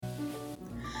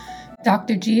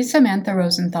Dr. G. Samantha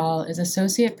Rosenthal is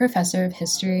Associate Professor of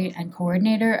History and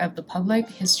Coordinator of the Public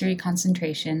History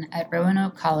Concentration at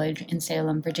Roanoke College in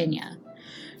Salem, Virginia.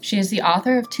 She is the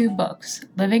author of 2 books,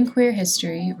 Living Queer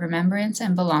History, Remembrance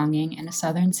and Belonging in a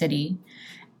Southern City,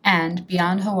 and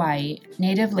Beyond Hawaii,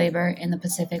 Native Labor in the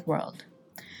Pacific World.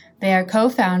 They are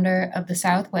co-founder of the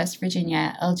Southwest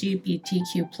Virginia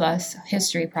LGBTQ+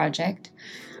 History Project,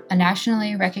 a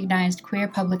nationally recognized queer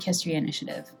public history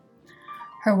initiative.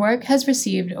 Her work has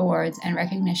received awards and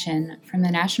recognition from the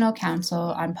National Council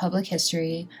on Public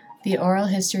History, the Oral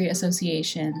History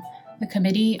Association, the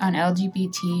Committee on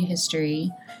LGBT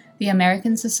History, the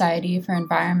American Society for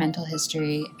Environmental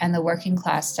History, and the Working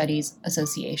Class Studies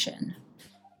Association.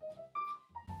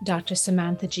 Dr.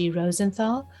 Samantha G.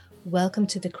 Rosenthal, welcome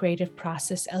to the Creative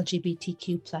Process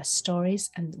LGBTQ+ Stories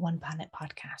and One Planet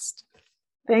podcast.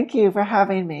 Thank you for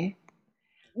having me.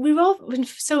 We've all been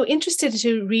so interested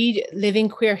to read Living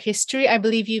Queer History. I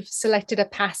believe you've selected a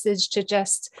passage to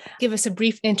just give us a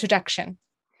brief introduction.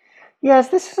 Yes,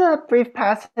 this is a brief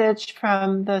passage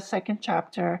from the 2nd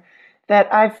chapter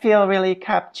that I feel really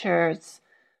captures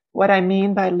what I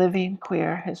mean by living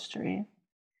queer history.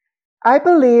 I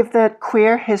believe that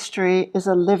queer history is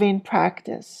a living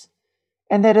practice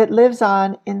and that it lives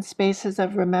on in spaces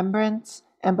of remembrance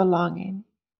and belonging.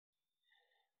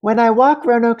 When I walk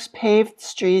Roanoke's paved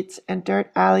streets and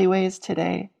dirt alleyways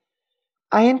today,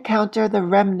 I encounter the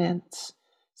remnants,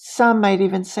 some might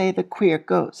even say the queer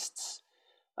ghosts,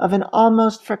 of an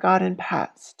almost forgotten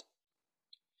past.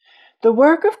 The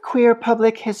work of queer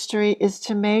public history is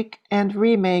to make and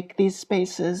remake these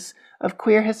spaces of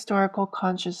queer historical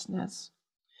consciousness,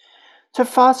 to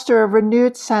foster a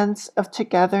renewed sense of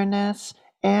togetherness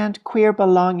and queer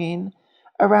belonging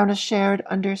around a shared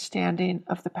understanding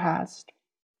of the past.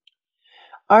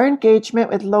 Our engagement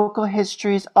with local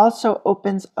histories also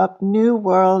opens up new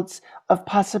worlds of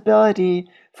possibility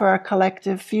for our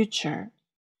collective future,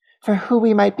 for who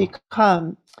we might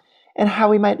become, and how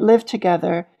we might live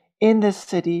together in this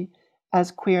city as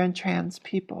queer and trans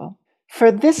people.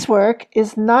 For this work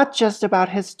is not just about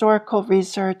historical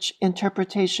research,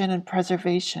 interpretation, and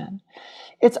preservation.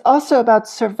 It's also about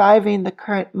surviving the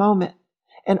current moment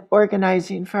and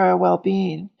organizing for our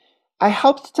well-being. I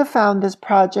helped to found this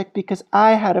project because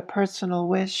I had a personal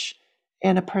wish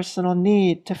and a personal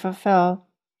need to fulfill.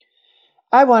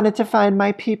 I wanted to find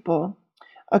my people,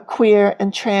 a queer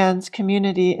and trans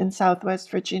community in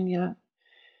Southwest Virginia.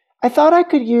 I thought I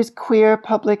could use queer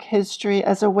public history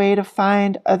as a way to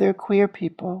find other queer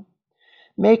people,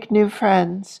 make new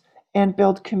friends, and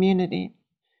build community.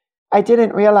 I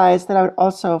didn't realize that I would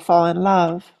also fall in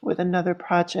love with another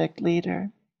project leader.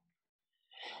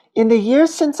 In the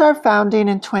years since our founding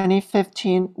in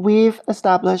 2015, we've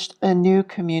established a new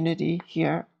community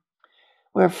here.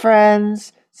 We're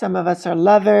friends, some of us are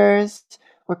lovers,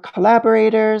 we're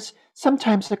collaborators,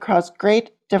 sometimes across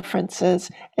great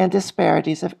differences and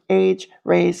disparities of age,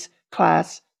 race,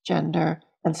 class, gender,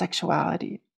 and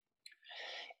sexuality.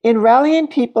 In rallying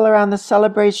people around the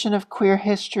celebration of queer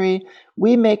history,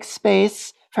 we make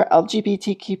space for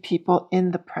LGBTQ people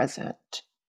in the present.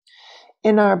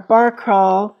 In our bar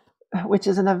crawl, which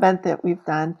is an event that we've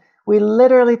done, we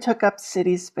literally took up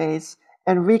city space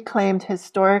and reclaimed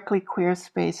historically queer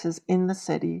spaces in the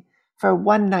city for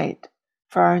one night,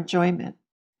 for our enjoyment,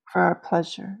 for our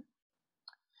pleasure.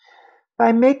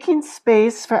 By making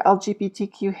space for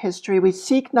LGBTQ history, we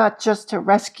seek not just to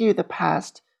rescue the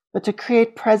past, but to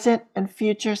create present and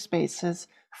future spaces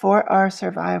for our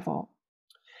survival.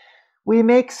 We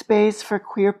make space for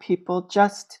queer people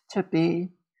just to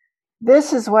be.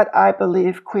 This is what I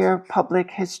believe queer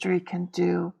public history can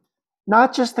do,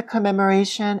 not just the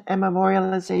commemoration and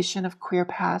memorialization of queer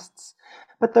pasts,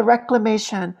 but the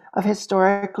reclamation of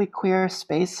historically queer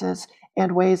spaces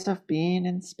and ways of being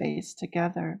in space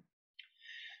together.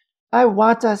 I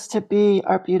want us to be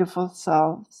our beautiful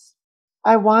selves.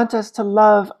 I want us to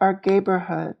love our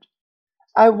gayborhood.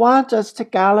 I want us to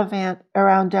gallivant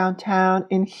around downtown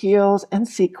in heels and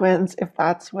sequins if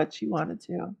that's what you want to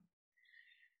do.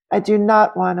 I do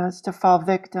not want us to fall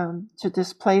victim to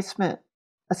displacement,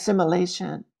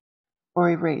 assimilation, or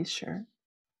erasure.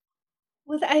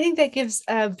 Well, I think that gives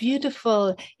a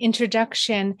beautiful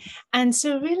introduction. And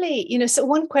so really, so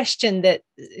one question that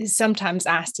is sometimes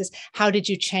asked is, how did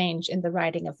you change in the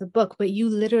writing of the book? But you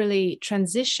literally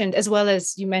transitioned, as well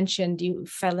as you mentioned, you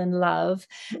fell in love.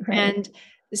 Right. And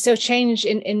so change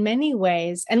in many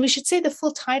ways. And we should say the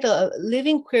full title,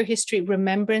 Living Queer History,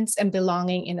 Remembrance and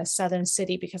Belonging in a Southern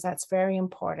City, because that's very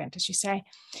important, as you say.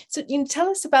 So tell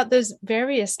us about those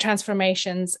various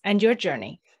transformations and your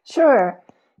journey. Sure.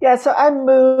 Yeah, so I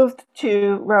moved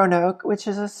to Roanoke, which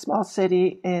is a small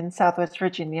city in Southwest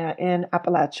Virginia in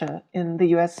Appalachia in the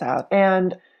US South.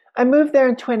 And I moved there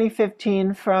in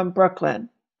 2015 from Brooklyn.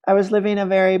 I was living a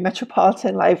very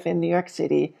metropolitan life in New York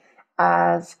City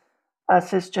as a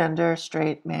cisgender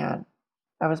straight man.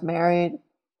 I was married.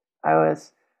 I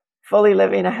was fully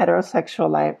living a heterosexual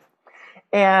life.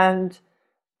 And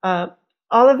uh,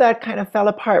 all of that kind of fell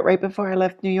apart right before I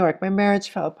left New York. My marriage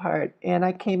fell apart, and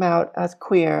I came out as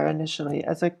queer initially,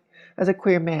 as a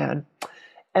queer man.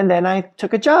 And then I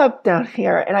took a job down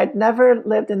here, and I'd never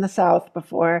lived in the South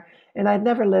before, and I'd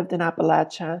never lived in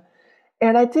Appalachia.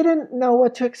 And I didn't know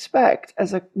what to expect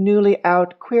as a newly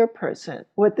out queer person.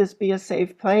 Would this be a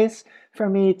safe place for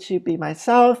me to be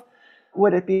myself?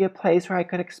 Would it be a place where I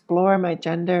could explore my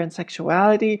gender and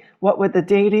sexuality? What would the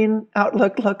dating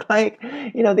outlook look like?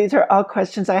 You know, these are all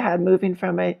questions I had moving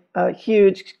from a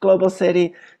huge global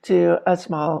city to a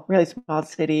small, really small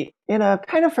city in a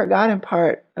kind of forgotten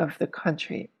part of the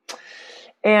country.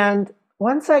 And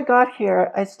once I got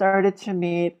here, I started to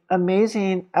meet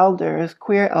amazing elders,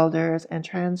 queer elders and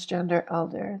transgender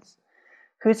elders,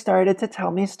 who started to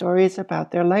tell me stories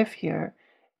about their life here.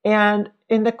 And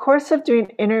in the course of doing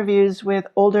interviews with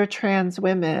older trans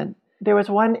women, there was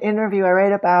one interview I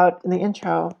write about in the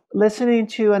intro, listening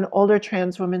to an older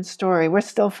trans woman's story. We're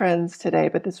still friends today,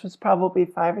 but this was probably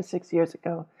 5 or 6 years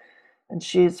ago. And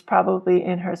she's probably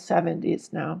in her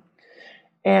 70s now.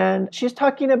 And she's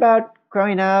talking about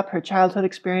growing up, her childhood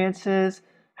experiences,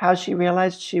 how she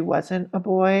realized she wasn't a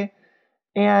boy.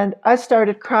 And I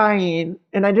started crying,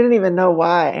 and I didn't even know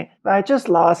why, but I just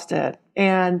lost it.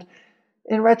 And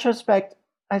in retrospect,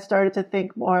 I started to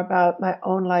think more about my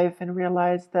own life and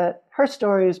realized that her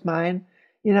story is mine.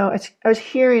 You know, I was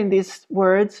hearing these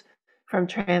words from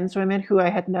trans women who I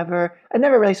never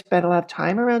really spent a lot of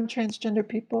time around transgender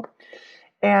people.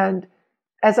 And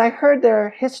as I heard their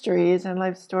histories and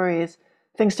life stories,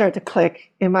 things started to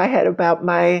click in my head about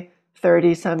my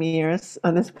 30 some years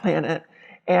on this planet.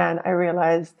 And I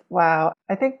realized, wow,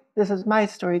 I think this is my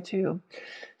story too.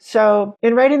 So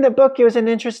in writing the book, it was an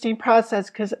interesting process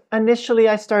because initially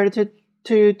I started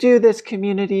to do this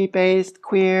community-based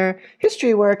queer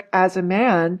history work as a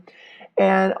man.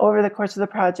 And over the course of the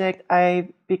project, I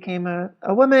became a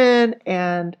woman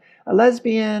and a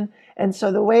lesbian. And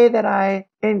so the way that I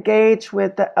engage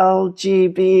with the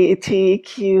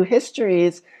LGBTQ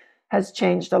histories has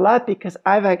changed a lot because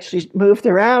I've actually moved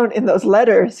around in those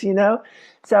letters, you know?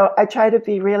 So I try to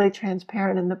be really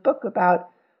transparent in the book about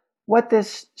what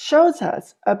this shows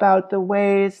us about the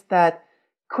ways that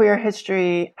queer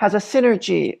history has a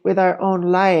synergy with our own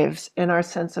lives and our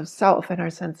sense of self and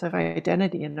our sense of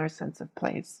identity and our sense of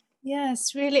place.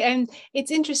 Yes, really. And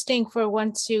it's interesting for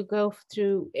one to go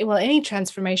through, well, any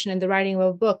transformation in the writing of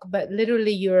a book, but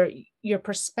literally your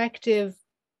perspective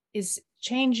is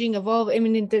changing, evolving. I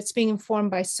mean, it's being informed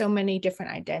by so many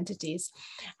different identities.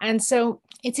 And so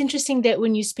it's interesting that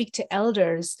when you speak to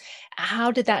elders, how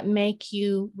did that make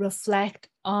you reflect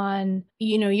on,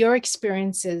 you know, your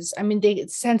experiences? I mean, the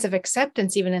sense of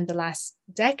acceptance, even in the last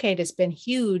decade, has been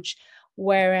huge.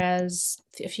 Whereas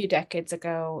a few decades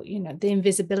ago, you know, the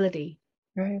invisibility,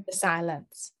 Right. the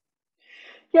silence.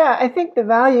 Yeah, I think the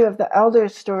value of the elder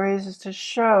stories is to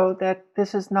show that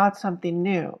this is not something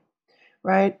new,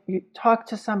 right? You talk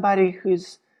to somebody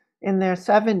who's in their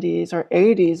 70s or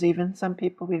 80s, even some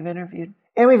people we've interviewed,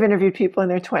 and we've interviewed people in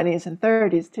their 20s and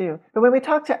 30s too. But when we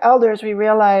talk to elders, we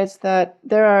realize that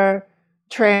there are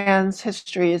trans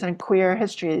histories and queer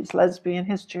histories, lesbian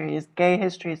histories, gay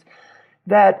histories,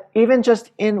 that even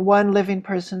just in one living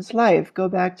person's life go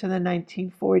back to the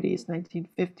 1940s,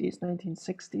 1950s,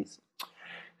 1960s.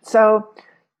 So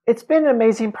it's been an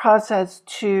amazing process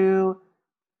to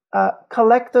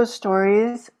collect those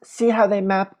stories, see how they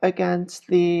map against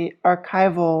the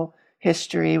archival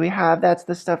history we have. That's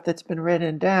the stuff that's been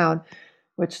written down,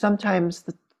 which sometimes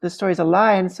the story's a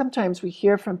lie, and sometimes we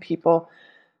hear from people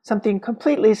something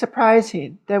completely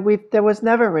surprising that was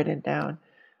never written down.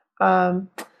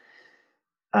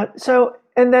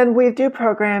 And then we do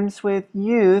programs with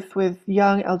youth, with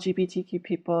young LGBTQ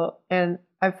people, and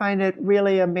I find it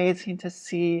really amazing to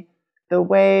see the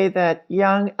way that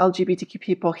young LGBTQ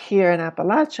people here in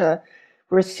Appalachia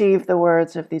receive the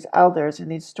words of these elders in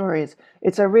these stories.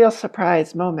 It's a real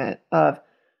surprise moment of,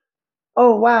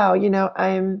 oh, wow, you know,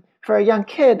 for a young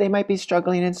kid, they might be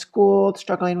struggling in school,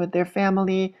 struggling with their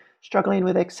family, struggling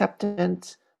with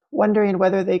acceptance, wondering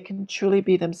whether they can truly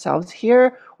be themselves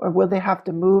here or will they have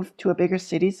to move to a bigger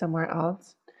city somewhere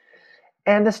else.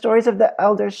 And the stories of the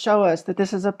elders show us that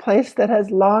this is a place that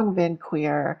has long been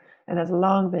queer and has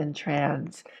long been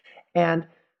trans. And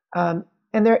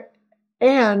they're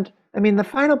And I mean, the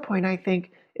final point I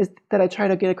think is that I try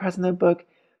to get across in the book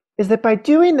is that by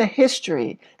doing the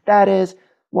history, that is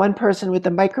one person with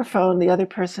the microphone, the other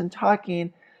person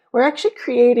talking, we're actually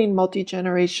creating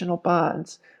multi-generational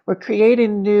bonds. We're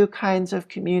creating new kinds of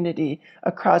community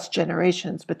across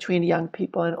generations between young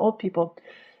people and old people.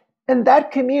 And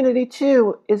that community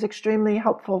too is extremely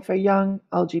helpful for young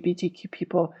LGBTQ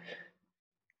people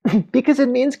because it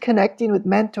means connecting with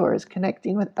mentors,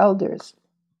 connecting with elders,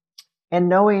 and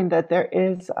knowing that there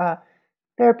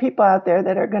are people out there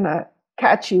that are going to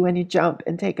catch you when you jump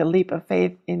and take a leap of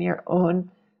faith in your own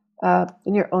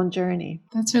journey.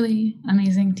 That's really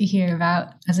amazing to hear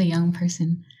about as a young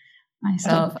person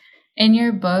myself. In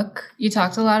your book, you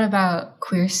talked a lot about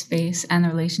queer space and the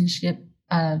relationship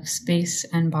of space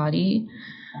and body.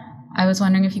 I was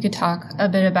wondering if you could talk a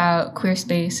bit about queer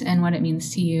space and what it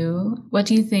means to you. What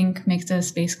do you think makes a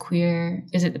space queer?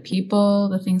 Is it the people,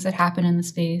 the things that happen in the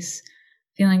space,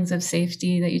 feelings of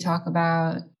safety that you talk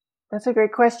about? That's a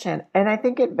great question. And I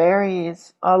think it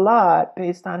varies a lot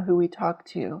based on who we talk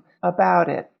to about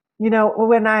it. You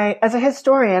know, as a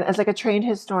historian, as like a trained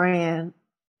historian,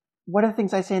 one of the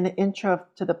things I say in the intro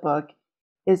to the book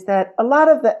is that a lot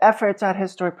of the efforts at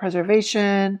historic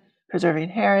preservation, preserving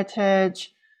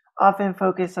heritage, often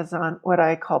focuses on what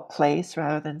I call place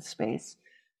rather than space.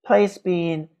 Place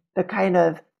being the kind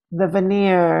of the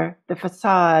veneer, the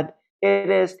facade. It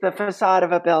is the facade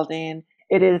of a building.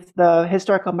 It is the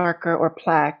historical marker or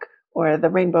plaque or the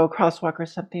rainbow crosswalk or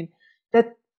something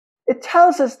that it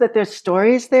tells us that there's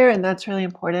stories there, and that's really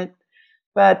important.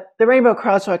 But the rainbow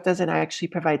crosswalk doesn't actually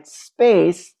provide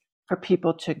space for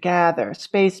people to gather.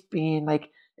 Space being like,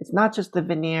 it's not just the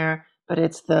veneer, but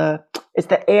it's the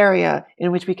area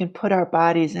in which we can put our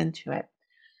bodies into it.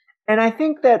 And I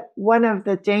think that one of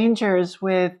the dangers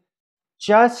with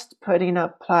just putting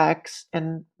up plaques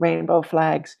and rainbow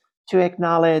flags to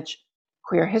acknowledge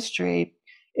queer history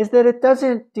is that it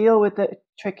doesn't deal with the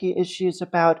tricky issues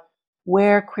about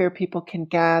where queer people can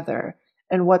gather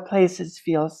and what places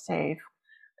feel safe,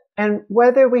 and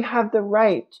whether we have the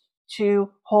right to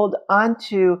hold on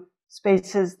to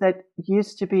spaces that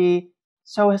used to be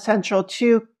so essential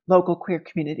to local queer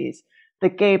communities. The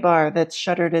gay bar that's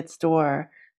shuttered its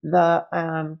door,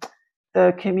 the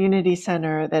community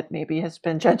center that maybe has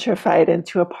been gentrified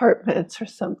into apartments or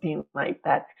something like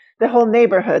that. The whole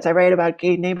neighborhoods, I write about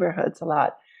gay neighborhoods a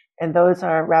lot, and those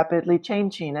are rapidly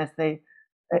changing as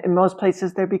in most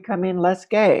places, they're becoming less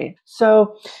gay.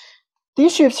 So the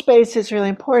issue of space is really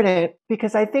important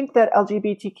because I think that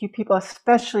LGBTQ people,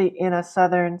 especially in a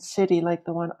southern city like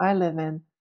the one I live in,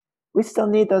 we still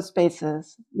need those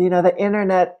spaces. You know, the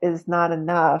internet is not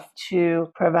enough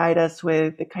to provide us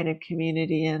with the kind of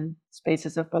community and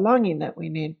spaces of belonging that we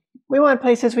need. We want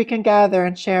places we can gather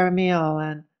and share a meal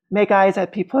and make eyes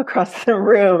at people across the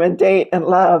room and date and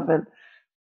love. And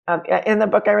in the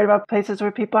book, I read about places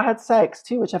where people had sex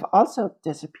too, which have also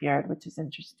disappeared, which is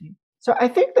interesting. So I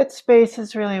think that space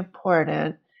is really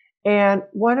important. And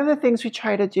one of the things we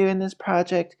try to do in this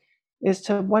project is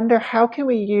to wonder how can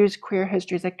we use queer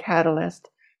history as a catalyst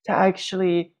to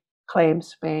actually claim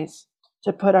space,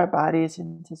 to put our bodies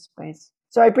into space.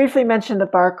 So I briefly mentioned the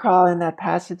bar crawl in that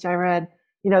passage I read.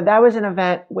 You know, that was an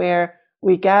event where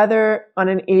we gather on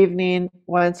an evening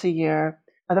once a year.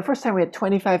 The first time we had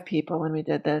 25 people when we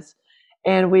did this.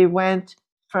 And we went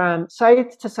from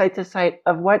site to site to site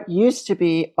of what used to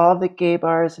be all the gay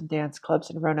bars and dance clubs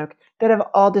in Roanoke that have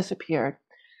all disappeared.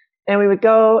 And we would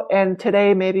go, and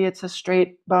today maybe it's a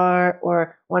straight bar,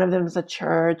 or one of them is a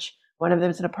church, one of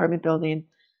them is an apartment building.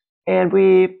 And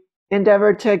we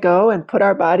endeavored to go and put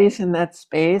our bodies in that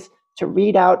space, to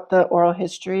read out the oral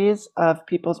histories of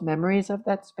people's memories of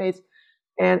that space,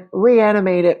 and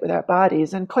reanimate it with our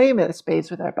bodies and claim it a space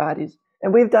with our bodies.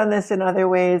 And we've done this in other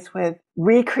ways with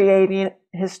recreating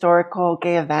historical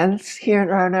gay events here in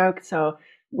Roanoke. So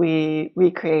we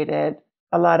recreated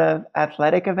a lot of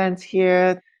athletic events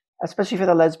here, especially for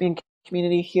the lesbian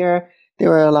community here. There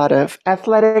were a lot of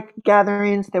athletic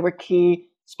gatherings that were key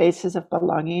spaces of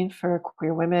belonging for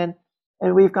queer women.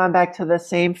 And we've gone back to the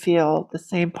same field, the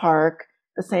same park,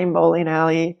 the same bowling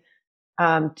alley,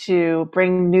 to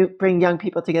bring young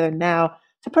people together now,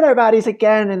 to put our bodies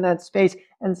again in that space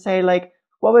and say, like,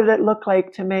 what would it look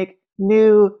like to make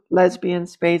new lesbian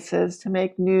spaces, to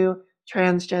make new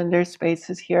transgender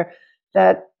spaces here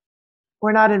that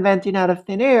we're not inventing out of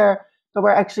thin air, but we're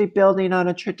actually building on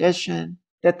a tradition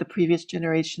that the previous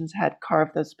generations had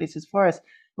carved those spaces for us.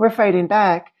 We're fighting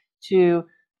back to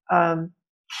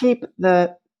keep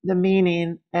the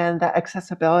meaning and the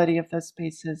accessibility of those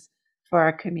spaces for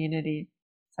our community.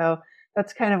 So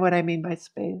that's kind of what I mean by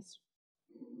space.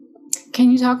 Can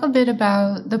you talk a bit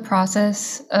about the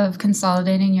process of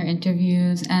consolidating your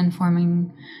interviews and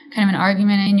forming kind of an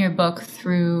argument in your book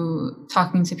through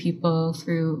talking to people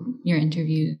through your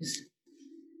interviews?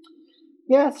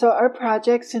 Yeah, so our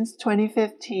project since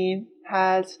 2015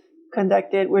 has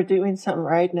conducted, we're doing some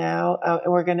right now,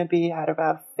 and we're going to be at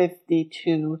about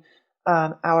 52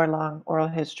 hour-long oral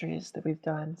histories that we've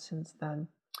done since then.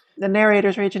 The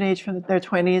narrators range in age from their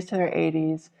 20s to their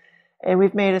 80s, and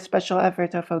we've made a special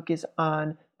effort to focus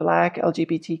on Black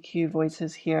LGBTQ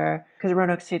voices here, because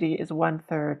Roanoke City is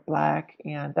 1/3 Black,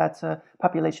 and that's a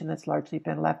population that's largely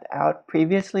been left out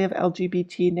previously of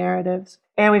LGBT narratives.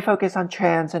 And we focus on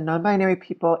trans and non-binary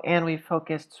people, and we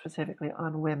focused specifically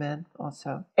on women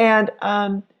also. And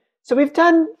so we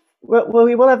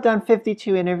will have done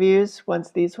 52 interviews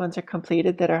once these ones are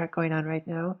completed that are going on right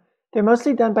now. They're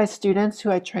mostly done by students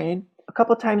who I train. A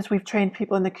couple times we've trained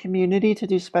people in the community to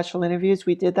do special interviews.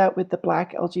 We did that with the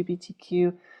Black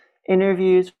LGBTQ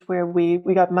interviews, where we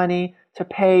got money to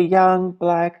pay young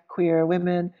Black queer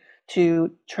women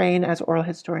to train as oral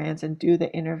historians and do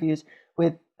the interviews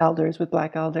with elders, with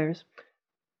Black elders.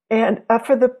 And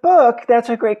for the book, that's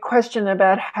a great question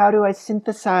about how do I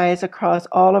synthesize across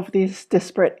all of these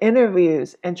disparate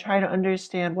interviews and try to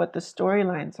understand what the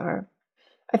storylines are.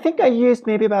 I think I used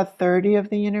maybe about 30 of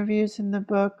the interviews in the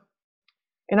book.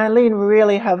 And I lean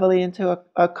really heavily into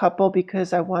a couple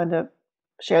because I want to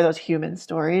share those human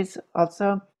stories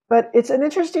also. But it's an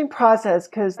interesting process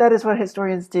because that is what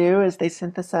historians do, is they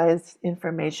synthesize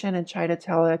information and try to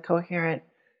tell a coherent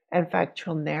and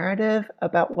factual narrative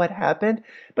about what happened.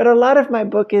 But a lot of my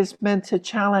book is meant to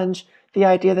challenge the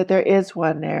idea that there is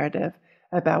one narrative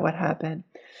about what happened.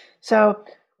 So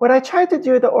what I tried to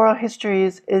do with the oral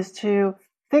histories is to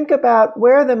think about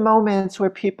where are the moments where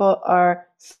people are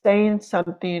saying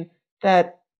something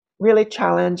that really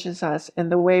challenges us in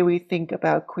the way we think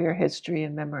about queer history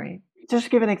and memory. Just to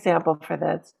give an example for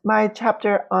this, my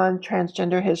chapter on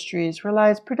transgender histories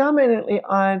relies predominantly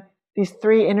on these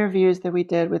 3 interviews that we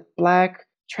did with Black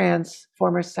trans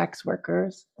former sex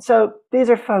workers. So these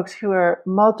are folks who are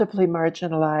multiply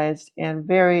marginalized and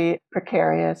very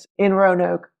precarious in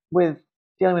Roanoke, with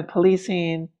dealing with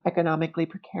policing, economically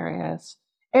precarious,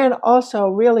 and also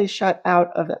really shut out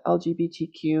of the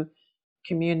LGBTQ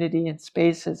community and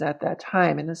spaces at that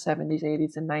time in the 70s,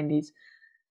 80s, and 90s,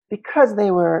 because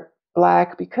they were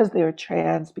Black, because they were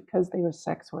trans, because they were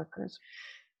sex workers.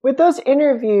 With those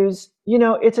interviews,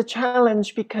 it's a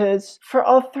challenge because for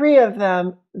all 3 of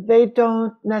them, they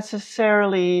don't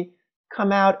necessarily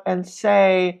come out and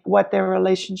say what their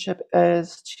relationship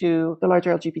is to the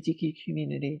larger LGBTQ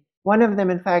community. One of them,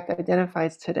 in fact,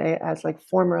 identifies today as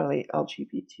formerly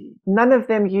LGBT. None of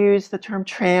them use the term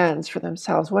trans for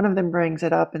themselves. One of them brings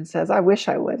it up and says, I wish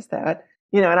I was that.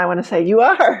 And I want to say, you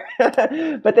are.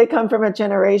 But they come from a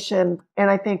generation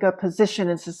and I think a position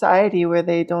in society where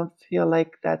they don't feel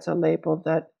like that's a label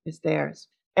that is theirs.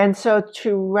 And so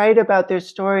to write about their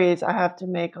stories, I have to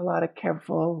make a lot of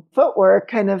careful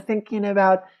footwork, kind of thinking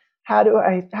about how do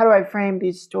I frame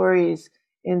these stories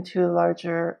into a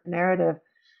larger narrative.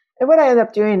 And what I end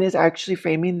up doing is actually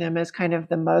framing them as kind of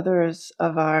the mothers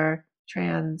of our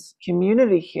trans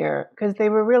community here, because they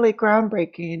were really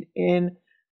groundbreaking in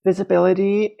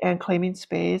visibility and claiming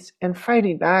space and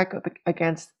fighting back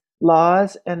against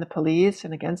laws and the police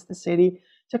and against the city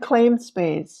to claim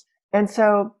space. And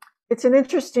so it's an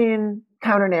interesting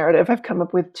counter narrative I've come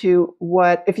up with to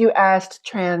what, if you asked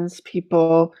trans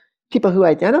people who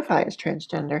identify as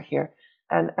transgender here,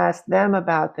 and asked them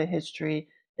about the history,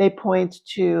 they point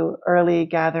to early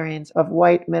gatherings of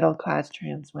white middle-class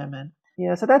trans women.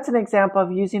 So that's an example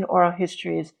of using oral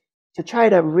histories to try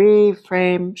to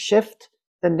reframe, shift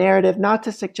the narrative, not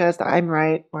to suggest I'm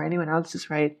right or anyone else is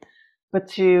right, but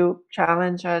to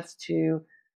challenge us to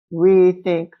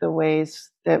rethink the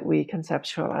ways that we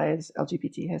conceptualize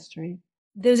LGBT history.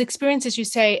 Those experiences, you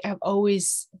say, have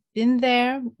always been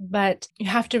there, but you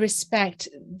have to respect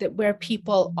that where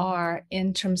people are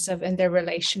in terms of in their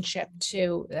relationship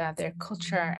to their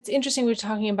culture. It's interesting, we're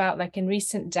talking about in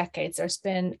recent decades, there's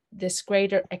been this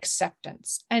greater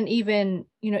acceptance. And even,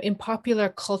 in popular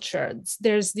culture,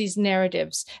 there's these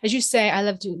narratives. As you say, I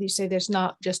love to you say there's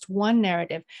not just one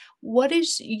narrative. What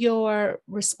is your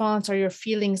response or your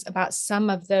feelings about some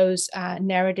of those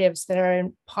narratives that are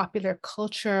in popular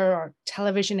culture or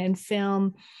television and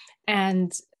film?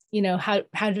 And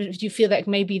how did you feel that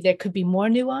maybe there could be more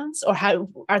nuance, or how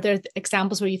are there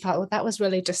examples where you thought, well, that was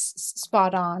really just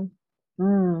spot on?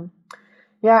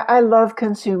 Yeah, I love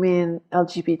consuming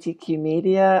LGBTQ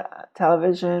media,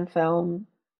 television, film,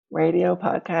 radio,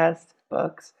 podcasts,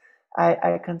 books.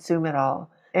 I consume it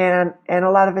all. And a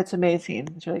lot of it's amazing.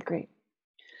 It's really great.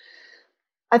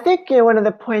 I think one of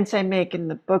the points I make in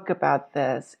the book about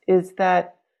this is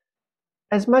that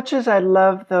as much as I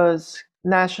love those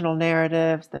national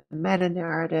narratives, the meta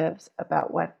narratives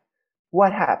about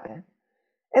what happened,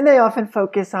 and they often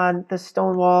focus on the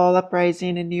Stonewall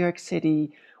uprising in New York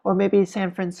City or maybe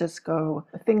San Francisco,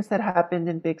 things that happened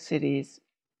in big cities.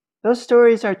 Those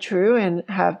stories are true and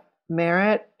have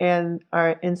merit and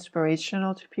are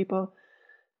inspirational to people.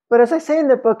 But as I say in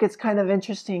the book, it's kind of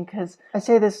interesting because I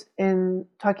say this in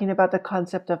talking about the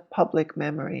concept of public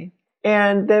memory.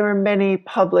 And there were many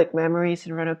public memories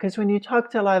in Roanoke because when you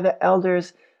talk to a lot of the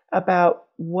elders about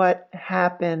what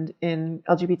happened in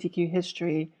LGBTQ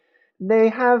history, they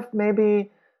have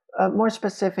maybe more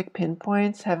specific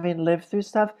pinpoints, having lived through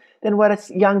stuff, than what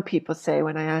young people say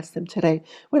when I ask them today.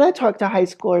 When I talk to high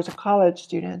schoolers or college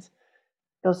students,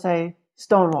 they'll say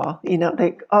Stonewall.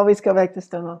 They always go back to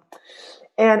Stonewall.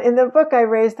 And in the book, I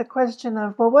raised the question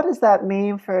of, well, what does that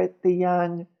mean for the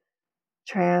young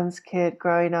trans kid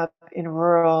growing up in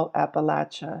rural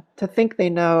Appalachia to think they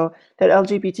know that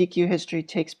LGBTQ history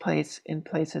takes place in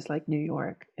places like New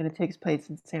York and it takes place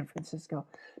in San Francisco,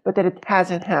 but that it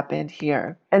hasn't happened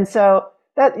here. And so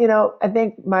that, I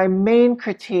think my main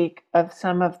critique of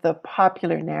some of the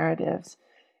popular narratives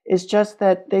is just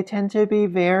that they tend to be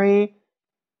very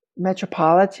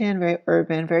metropolitan, very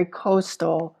urban, very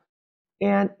coastal.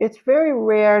 And it's very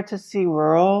rare to see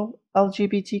rural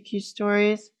LGBTQ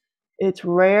stories. It's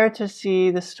rare to see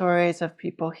the stories of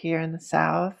people here in the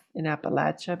South, in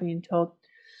Appalachia, being told.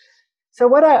 So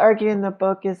what I argue in the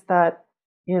book is that,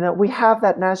 we have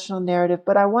that national narrative,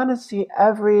 but I want to see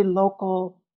every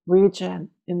local region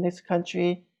in this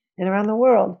country and around the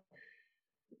world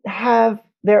have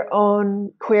their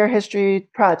own queer history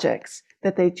projects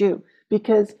that they do.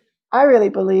 Because I really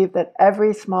believe that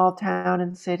every small town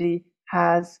and city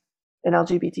has an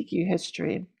LGBTQ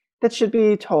history that should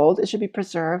be told. It should be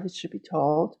preserved. It should be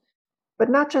told, but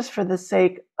not just for the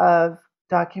sake of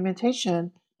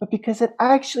documentation, but because it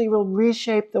actually will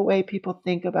reshape the way people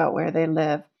think about where they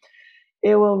live.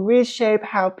 It will reshape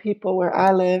how people where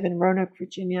I live in Roanoke,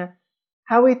 Virginia,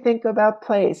 how we think about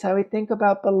place, how we think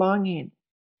about belonging,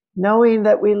 knowing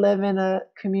that we live in a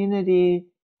community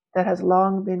that has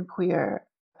long been queer.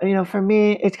 For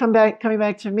me, it's coming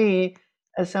back to me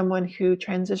as someone who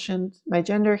transitioned my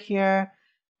gender here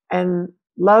and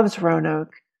loves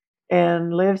Roanoke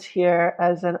and lives here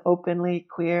as an openly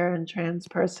queer and trans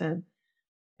person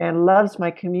and loves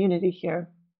my community here.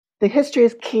 The history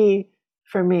is key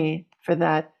for me for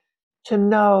that, to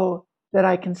know that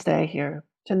I can stay here,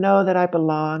 to know that I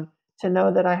belong, to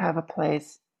know that I have a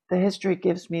place. The history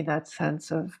gives me that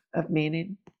sense of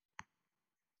meaning.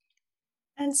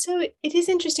 And so it is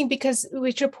interesting because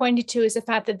what you're pointing to is the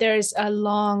fact that there's a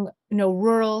long,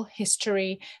 rural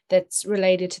history that's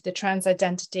related to the trans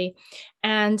identity.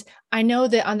 And I know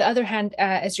that on the other hand,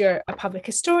 as you're a public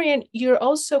historian, you're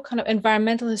also kind of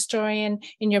environmental historian.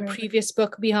 In your previous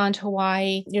book, Beyond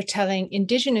Hawaii, you're telling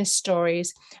Indigenous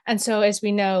stories. And so as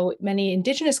we know, many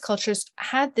Indigenous cultures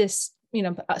had this,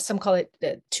 some call it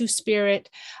the two-spirit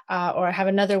or have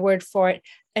another word for it.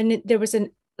 And there was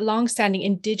an longstanding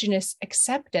Indigenous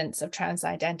acceptance of trans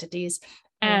identities.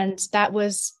 And that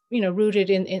was, rooted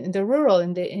in the rural,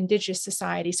 in the Indigenous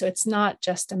society. So it's not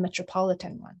just a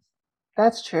metropolitan one.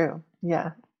 That's true.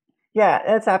 Yeah. Yeah,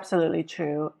 that's absolutely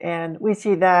true. And we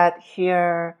see that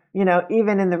here,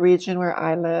 even in the region where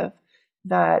I live,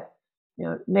 that,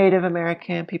 Native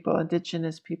American people,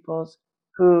 Indigenous peoples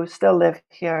who still live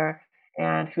here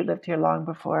and who lived here long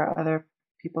before other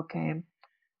people came,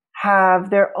 have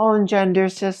their own gender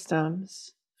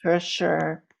systems for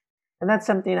sure. And that's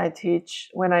something I teach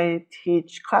when I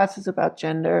teach classes about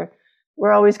gender.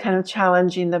 We're always kind of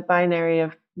challenging the binary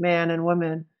of man and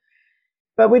woman.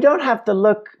 But we don't have to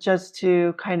look just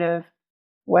to kind of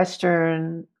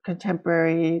Western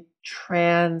contemporary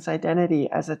trans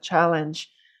identity as a challenge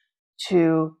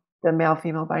to the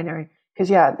male-female binary. Because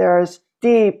there's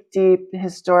deep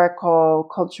historical,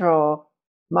 cultural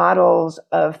models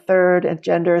of third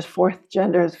genders, fourth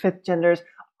genders, fifth genders,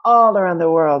 all around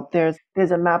the world. There's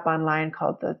a map online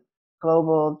called the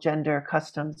Global Gender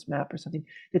Customs Map or something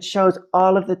that shows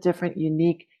all of the different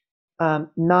unique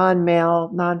non-male,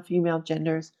 non-female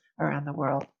genders around the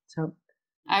world. So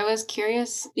I was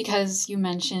curious because you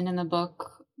mentioned in the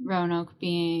book Roanoke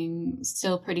being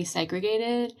still pretty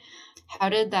segregated. How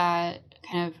did that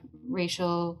kind of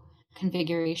racial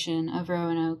configuration of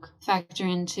Roanoke factor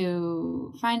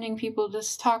into finding people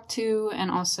to talk to, and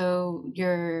also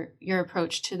your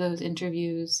approach to those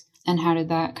interviews? And how did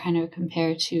that kind of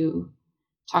compare to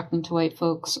talking to white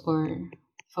folks or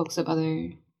folks of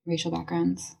other racial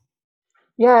backgrounds?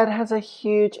 Yeah, it has a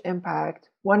huge impact.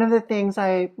 One of the things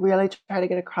I really try to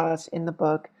get across in the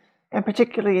book, and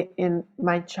particularly in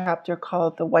my chapter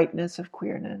called The Whiteness of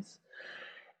Queerness,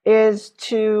 is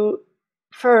to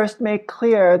first make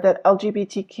clear that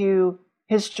LGBTQ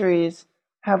histories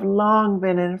have long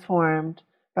been informed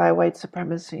by white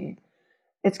supremacy.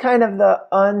 It's kind of the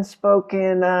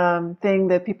unspoken thing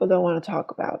that people don't want to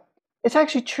talk about. It's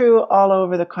actually true all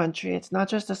over the country. It's not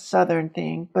just a Southern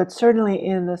thing, but certainly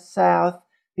in the South,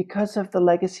 because of the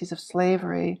legacies of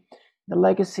slavery, the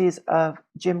legacies of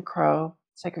Jim Crow,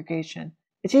 segregation,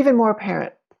 it's even more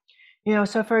apparent.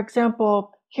 So for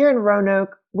example, here in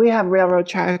Roanoke, we have railroad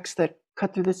tracks that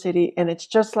cut through the city, and it's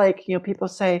just like, people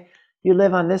say, you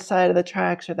live on this side of the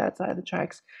tracks or that side of the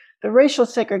tracks. The racial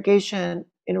segregation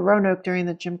in Roanoke during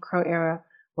the Jim Crow era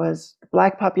was the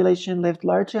Black population lived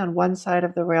largely on one side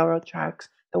of the railroad tracks,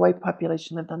 the white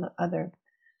population lived on the other.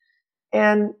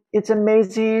 And it's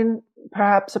amazing,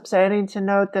 perhaps upsetting to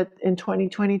note that in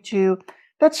 2022,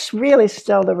 that's really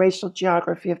still the racial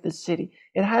geography of the city.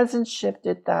 It hasn't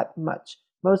shifted that much.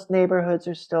 Most neighborhoods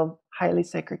are still highly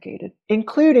segregated,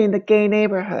 including the gay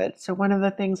neighborhood. So one of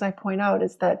the things I point out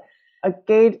is that a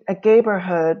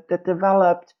gayborhood that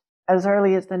developed as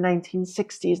early as the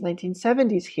 1960s,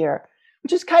 1970s here,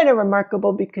 which is kind of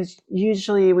remarkable because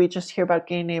usually we just hear about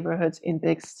gay neighborhoods in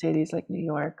big cities like New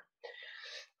York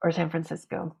or San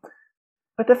Francisco.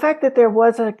 But the fact that there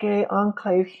was a gay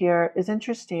enclave here is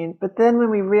interesting. But then when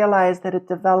we realize that it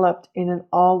developed in an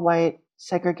all-white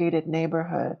segregated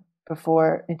neighborhood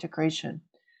before integration,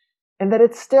 and that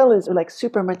it still is like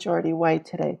super majority white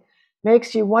today,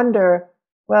 makes you wonder,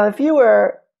 well, if you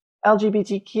were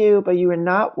LGBTQ, but you were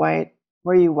not white,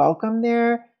 were you welcome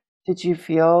there? Did you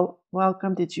feel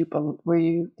welcome? Do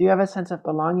you have a sense of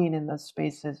belonging in those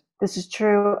spaces? This is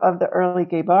true of the early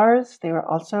gay bars. They were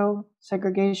also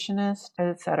segregationist,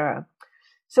 etc.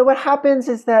 So what happens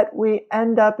is that we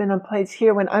end up in a place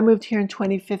here. When I moved here in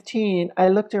 2015, I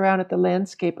looked around at the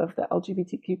landscape of the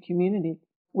LGBTQ community.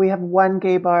 We have one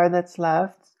gay bar that's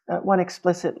left, one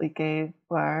explicitly gay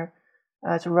bar.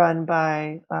 It's run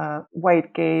by a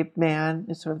white gay man,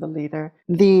 is sort of the leader.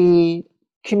 The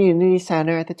community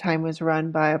center at the time was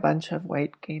run by a bunch of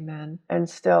white gay men, and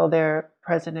still their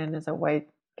president is a white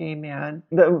gay man.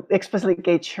 The explicitly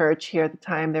gay church here at the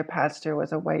time, their pastor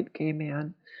was a white gay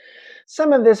man.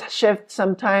 Some of this shifts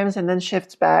sometimes and then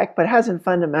shifts back, but hasn't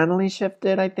fundamentally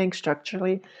shifted, I think,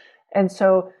 structurally. And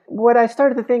so what I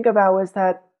started to think about was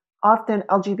that often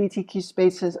LGBTQ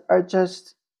spaces are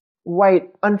just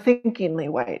white, unthinkingly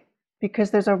white,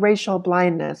 because there's a racial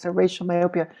blindness, a racial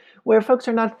myopia, where folks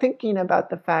are not thinking about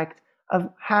the fact of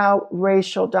how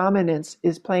racial dominance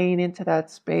is playing into that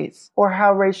space, or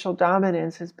how racial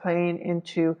dominance is playing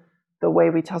into the way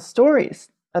we tell stories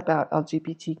about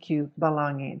LGBTQ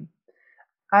belonging.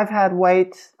 I've had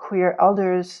white queer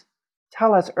elders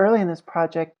tell us early in this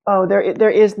project, oh, there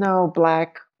is no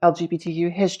Black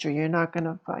LGBTQ history. You're not going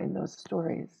to find those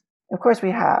stories. Of course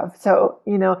we have. So,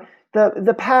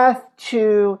 the path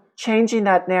to changing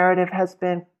that narrative has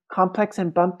been complex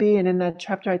and bumpy. And in that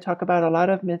chapter, I talk about a lot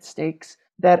of mistakes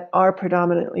that our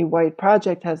predominantly white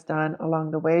project has done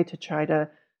along the way to try to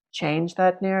change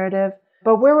that narrative.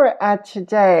 But where we're at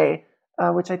today,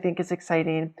 which I think is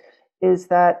exciting, is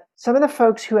that some of the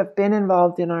folks who have been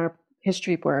involved in our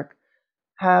history work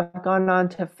have gone on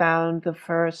to found the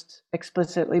first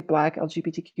explicitly Black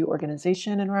LGBTQ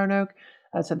organization in Roanoke.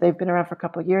 So they've been around for a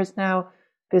couple of years now.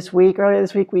 Earlier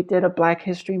this week, we did a Black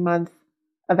History Month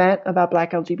event about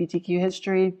Black LGBTQ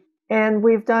history. And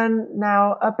we've done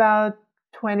now about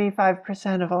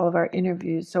 25% of all of our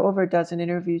interviews. So over a dozen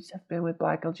interviews have been with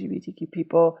Black LGBTQ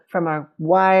people from a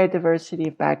wide diversity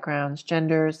of backgrounds,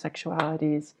 genders,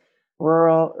 sexualities,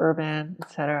 rural, urban,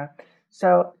 etc.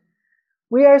 So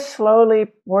we are slowly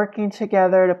working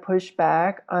together to push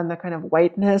back on the kind of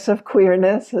whiteness of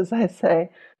queerness, as I say.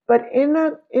 But in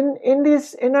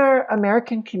our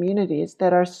American communities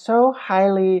that are so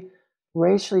highly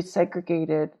racially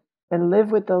segregated and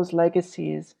live with those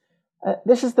legacies,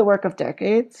 this is the work of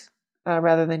decades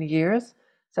rather than years.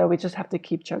 So we just have to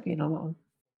keep chugging along.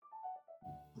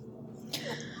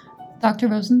 Dr.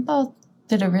 Rosenthal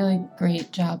did a really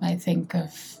great job, I think,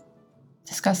 of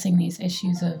discussing these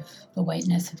issues of the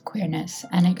whiteness of queerness.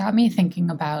 And it got me thinking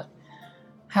about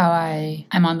how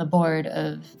I'm on the board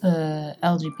of the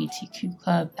LGBTQ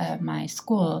club at my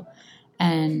school.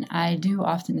 And I do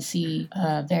often see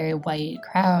a very white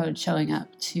crowd showing up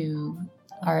to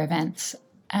our events.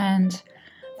 And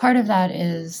part of that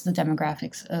is the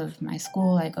demographics of my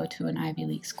school. I go to an Ivy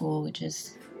League school, which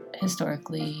is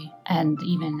historically, and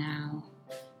even now,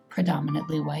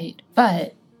 predominantly white.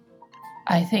 But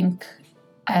I think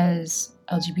as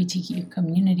LGBTQ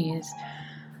communities,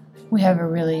 we have a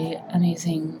really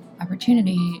amazing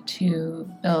opportunity to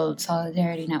build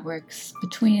solidarity networks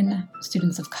between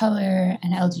students of color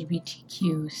and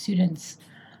LGBTQ students.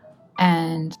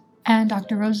 And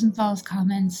Dr. Rosenthal's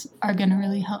comments are going to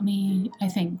really help me, I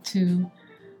think, to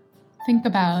think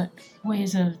about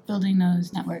ways of building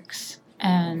those networks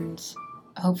and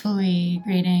hopefully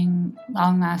creating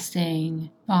long-lasting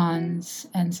bonds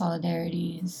and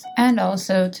solidarities, and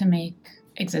also to make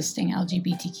existing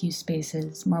LGBTQ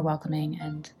spaces more welcoming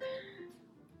and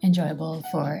enjoyable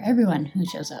for everyone who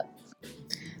shows up.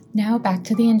 Now back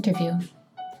to the interview.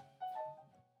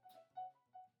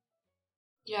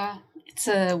 Yeah, it's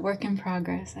a work in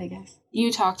progress, I guess.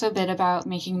 You talked a bit about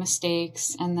making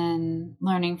mistakes and then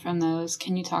learning from those.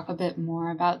 Can you talk a bit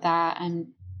more about that and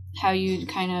how you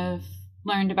kind of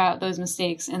learned about those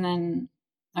mistakes and then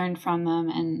learned from them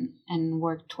and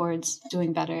worked towards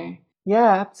doing better?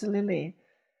 Yeah, absolutely.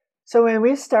 So when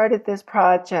we started this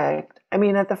project, I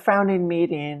mean, at the founding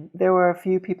meeting, there were a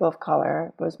few people of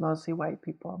color, but it was mostly white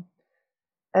people.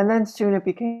 And then soon it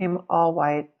became all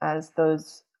white as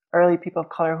those early people of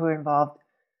color who were involved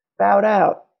bowed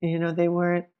out. You know, they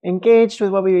weren't engaged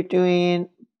with what we were doing,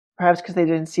 perhaps because they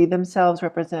didn't see themselves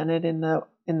represented in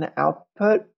the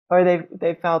output, or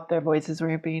they felt their voices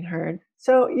weren't being heard.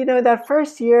 So, you know, that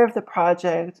first year of the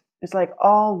project was like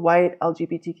all white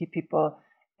LGBTQ people.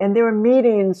 And there were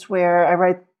meetings where I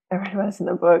write about this in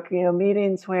the book, you know,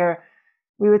 meetings where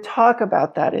we would talk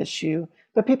about that issue,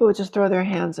 but people would just throw their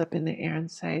hands up in the air and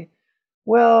say,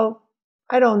 well,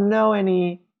 I don't know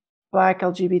any Black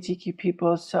LGBTQ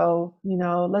people, so, you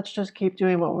know, let's just keep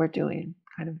doing what we're doing,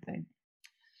 kind of thing.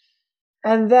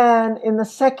 And then in the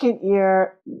second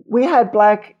year, we had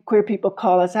Black queer people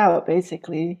call us out,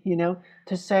 basically, you know,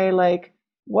 to say, like,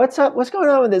 what's up? What's going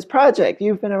on with this project?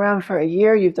 You've been around for a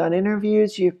year. You've done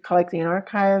interviews. You're collecting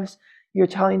archives. You're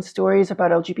telling stories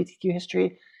about LGBTQ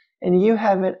history. And you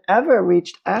haven't ever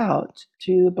reached out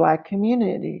to the Black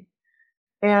community.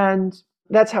 And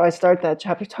that's how I start that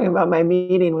chapter, talking about my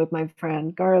meeting with my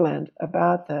friend Garland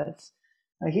about this.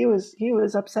 He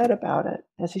was upset about it,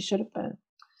 as he should have been.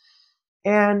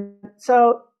 And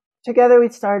so together we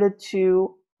started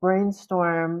to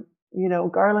brainstorm. You know,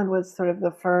 Garland was sort of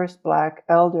the first Black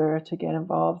elder to get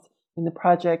involved in the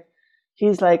project.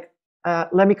 He's like,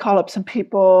 let me call up some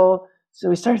people. So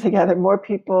we started to gather more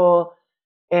people.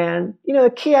 And, you know, a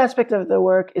key aspect of the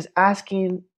work is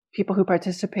asking people who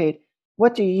participate,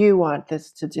 what do you want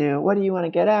this to do? What do you want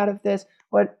to get out of this?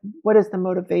 What is the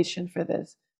motivation for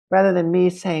this? Rather than me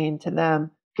saying to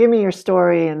them, give me your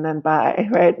story and then bye,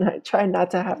 right? And I try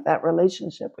not to have that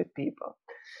relationship with people,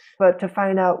 but to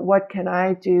find out, what can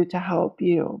I do to help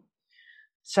you?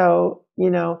 So, you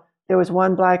know, there was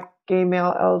one Black gay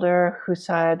male elder who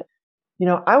said, you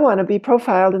know, I want to be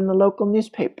profiled in the local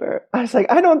newspaper. I was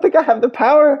like, I don't think I have the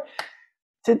power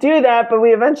to do that, but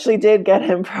we eventually did get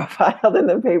him profiled in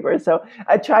the paper. So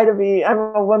I try to be, I'm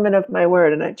a woman of my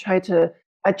word, and I try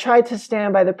to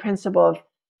stand by the principle of,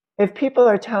 if people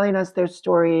are telling us their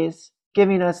stories,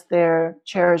 giving us their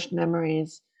cherished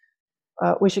memories,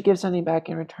 we should give something back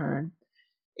in return.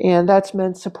 And that's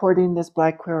meant supporting this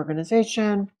Black queer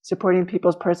organization, supporting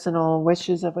people's personal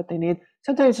wishes of what they need.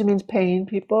 Sometimes it means paying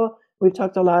people. We've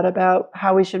talked a lot about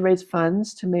how we should raise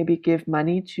funds to maybe give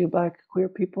money to Black queer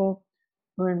people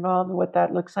who are involved, and what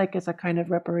that looks like as a kind of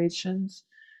reparations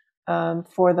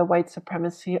for the white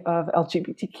supremacy of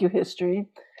LGBTQ history.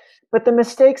 But the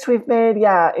mistakes we've made,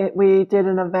 we did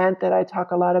an event that I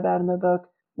talk a lot about in the book,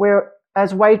 where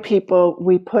as white people,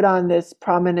 we put on this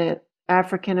prominent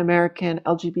African-American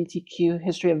LGBTQ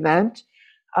history event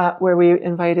where we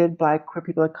invited Black queer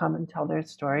people to come and tell their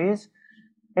stories.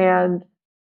 And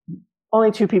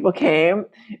only 2 people came,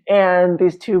 and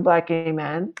these 2 Black gay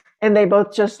men, and they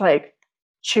both just like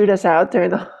chewed us out during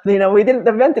the, you know, the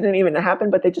event didn't even happen,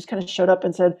 but they just kind of showed up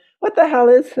and said, what the hell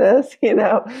is this? You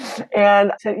know,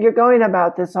 and said, you're going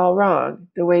about this all wrong,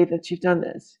 the way that you've done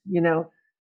this. You know,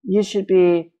 you should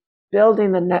be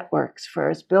building the networks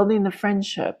first, building the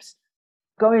friendships,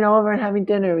 going over and having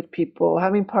dinner with people,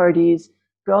 having parties,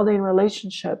 building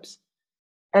relationships.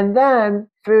 And then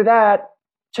through that,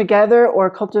 together,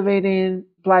 or cultivating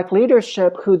Black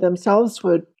leadership who themselves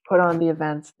would put on the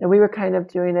events. And we were kind of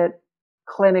doing it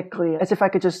clinically, as if I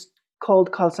could just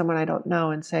cold call someone I don't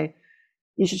know and say,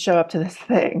 you should show up to this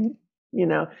thing, you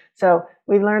know. So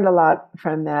we learned a lot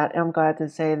from that. And I'm glad to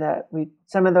say that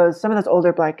some of those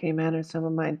older Black gay men are some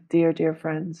of my dear, dear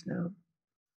friends now.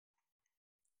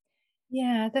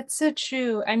 Yeah, that's so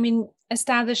true. I mean,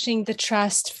 establishing the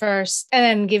trust first and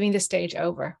then giving the stage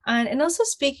over. And also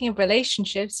speaking of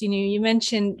relationships, you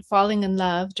mentioned falling in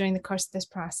love during the course of this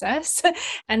process.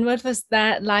 And what was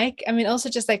that like? I mean, also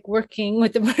just like working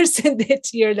with the person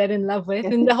that you're that in love with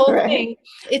and the whole Right. thing.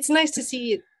 It's nice to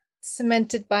see it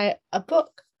cemented by a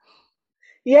book.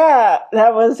 Yeah,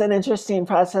 that was an interesting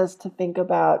process to think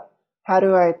about. How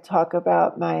do I talk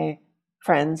about my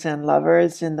friends and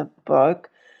lovers in the book?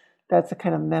 That's a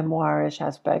kind of memoirish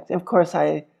aspect. Of course,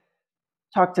 I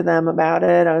talked to them about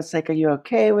it. I was like, "Are you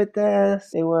okay with this?"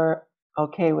 They were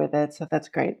okay with it, so that's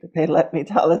great that they let me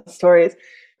tell the stories.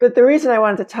 But the reason I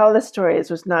wanted to tell the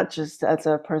stories was not just as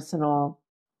a personal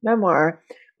memoir,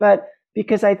 but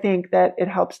because I think that it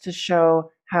helps to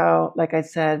show how, like I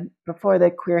said before,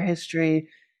 that queer history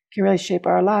can really shape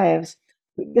our lives.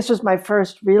 This was my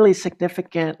first really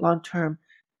significant long-term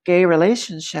gay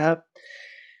relationship.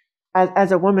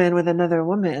 As a woman with another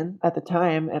woman at the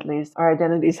time, at least, our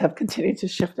identities have continued to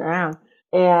shift around.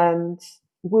 And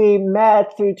we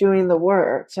met through doing the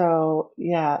work. So,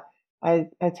 yeah, I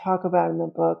talk about in the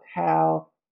book how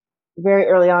very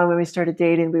early on when we started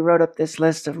dating, we wrote up this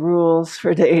list of rules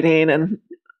for dating. And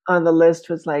on the list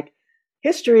was like,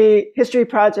 history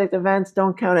project events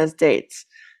don't count as dates.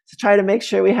 To try to make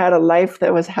sure we had a life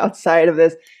that was outside of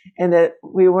this and that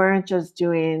we weren't just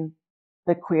doing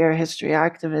the queer history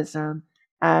activism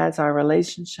as our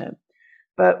relationship.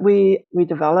 But we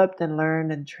developed and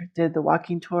learned and did the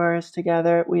walking tours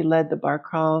together. We led the bar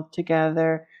crawl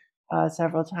together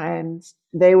several times.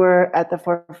 They were at the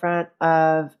forefront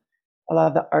of a lot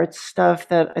of the arts stuff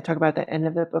that I talk about at the end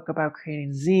of the book about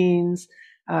creating zines,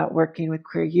 working with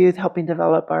queer youth, helping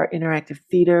develop our interactive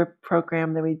theater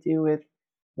program that we do with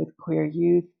queer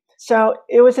youth. So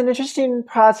it was an interesting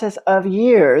process of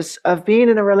years of being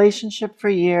in a relationship for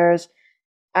years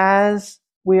as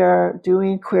we are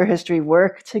doing queer history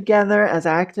work together as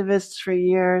activists for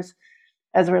years,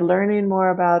 as we're learning more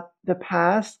about the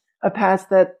past, a past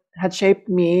that had shaped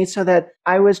me so that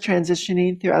I was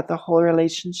transitioning throughout the whole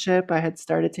relationship. I had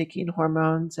started taking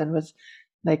hormones and was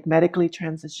like medically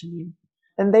transitioning.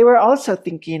 And they were also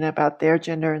thinking about their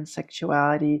gender and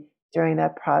sexuality during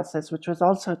that process, which was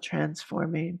also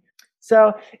transforming.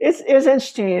 So it was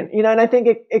interesting, and I think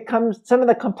it comes, some of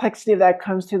the complexity of that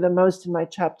comes through the most in my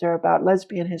chapter about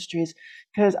lesbian histories,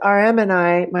 because RM and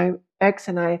I, my ex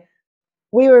and I,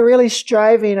 we were really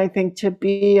striving, I think, to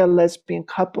be a lesbian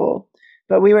couple,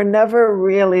 but we were never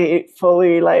really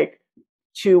fully like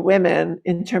two women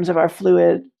in terms of our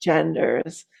fluid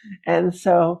genders. And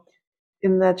so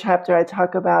in that chapter, I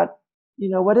talk about,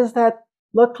 what does that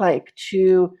look like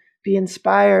to be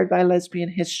inspired by lesbian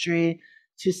history,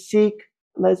 to seek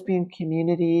lesbian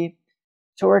community,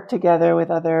 to work together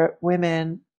with other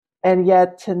women, and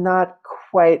yet to not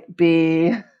quite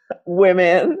be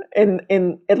women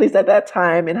in at least at that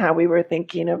time, in how we were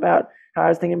thinking about, how I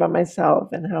was thinking about myself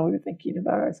and how we were thinking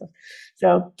about ourselves.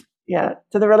 So yeah,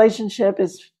 so the relationship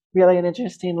is really an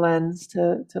interesting lens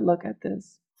to look at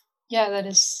this. Yeah, that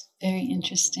is very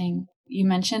interesting. You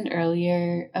mentioned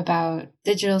earlier about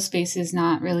digital spaces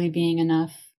not really being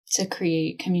enough to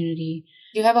create community.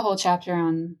 You have a whole chapter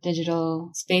on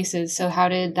digital spaces. So how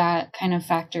did that kind of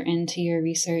factor into your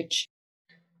research?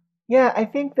 Yeah, I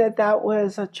think that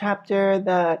was a chapter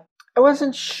that I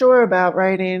wasn't sure about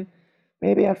writing,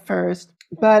 maybe at first,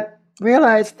 but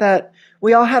realized that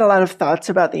we all had a lot of thoughts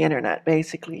about the internet,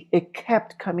 basically. It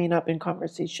kept coming up in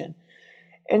conversation.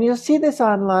 And you'll see this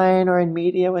online or in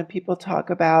media when people talk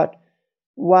about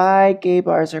why gay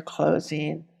bars are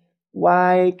closing,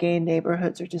 why gay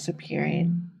neighborhoods are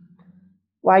disappearing,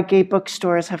 why gay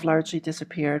bookstores have largely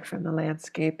disappeared from the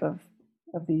landscape of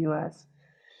the US.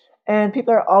 And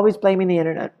people are always blaming the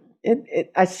internet.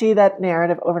 I see that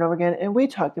narrative over and over again, and we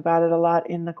talked about it a lot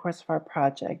in the course of our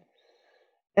project.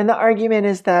 And the argument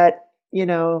is that,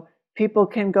 people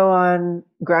can go on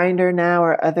Grindr now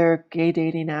or other gay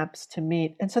dating apps to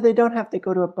meet, and so they don't have to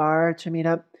go to a bar to meet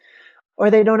up, or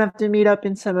they don't have to meet up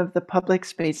in some of the public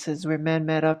spaces where men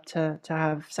met up to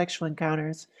have sexual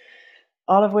encounters,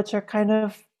 all of which are kind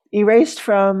of erased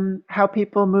from how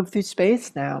people move through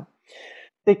space now.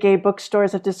 The gay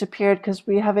bookstores have disappeared because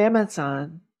we have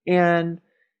Amazon. And,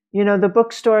 the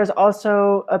bookstores,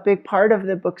 also a big part of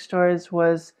the bookstores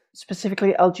was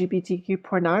specifically LGBTQ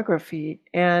pornography.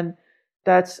 And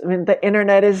the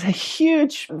internet is a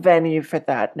huge venue for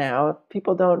that now.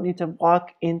 People don't need to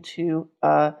walk into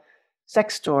a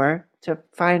sex store to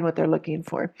find what they're looking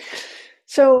for.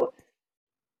 So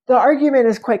the argument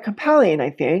is quite compelling,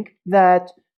 I think,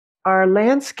 that our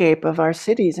landscape of our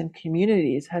cities and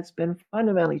communities has been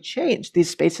fundamentally changed. These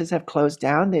spaces have closed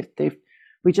down.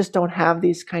 We just don't have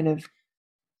these kind of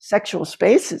sexual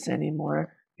spaces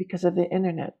anymore because of the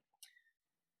internet.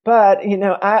 But,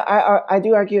 I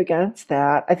do argue against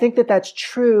that. I think that that's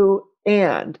true.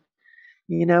 And,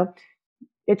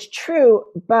 it's true.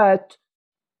 But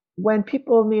when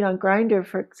people meet on Grindr,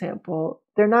 for example,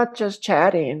 they're not just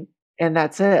chatting and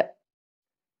that's it.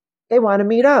 They want to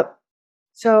meet up.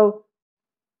 So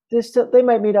they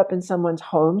might meet up in someone's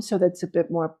home. So that's a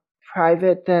bit more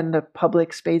private than the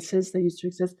public spaces that used to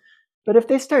exist. But if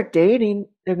they start dating,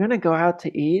 they're going to go out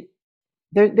to eat.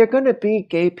 They're going to be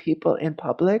gay people in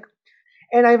public.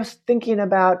 And I was thinking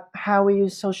about how we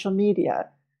use social media.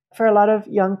 For a lot of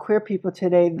young queer people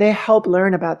today, they help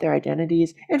learn about their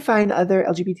identities and find other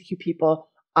LGBTQ people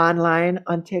online,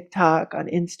 on TikTok, on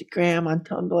Instagram, on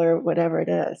Tumblr, whatever it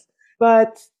is.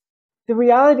 But the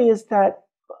reality is that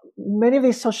many of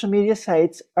these social media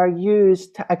sites are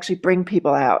used to actually bring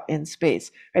people out in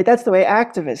space, right? That's the way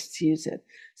activists use it.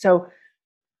 So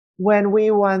when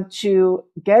we want to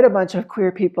get a bunch of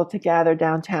queer people to gather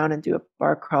downtown and do a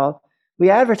bar crawl, we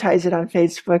advertise it on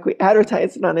Facebook, we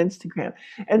advertise it on Instagram.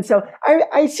 And so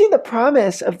I see the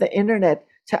promise of the internet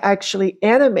to actually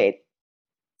animate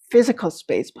physical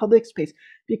space, public space,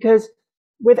 because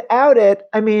without it,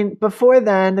 before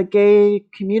then, the gay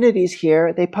communities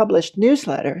here, they published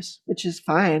newsletters, which is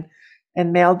fine,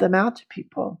 and mailed them out to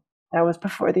people. That was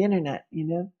before the internet,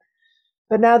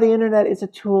 But now the internet is a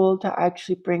tool to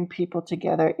actually bring people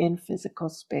together in physical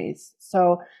space.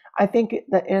 So I think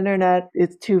the internet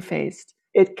is two-faced.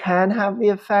 It can have the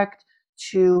effect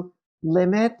to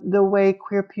limit the way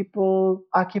queer people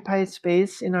occupy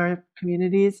space in our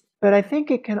communities, but I think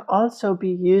it can also be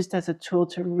used as a tool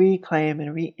to reclaim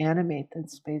and reanimate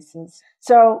those spaces.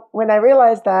 So when I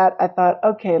realized that, I thought,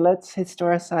 okay, let's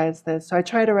historicize this. So I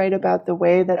try to write about the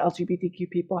way that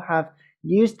LGBTQ people have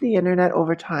used the internet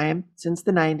over time since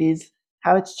the 90s,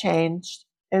 how it's changed.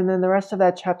 And then the rest of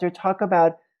that chapter talk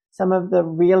about some of the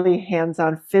really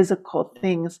hands-on physical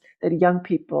things that young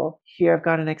people here have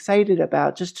gotten excited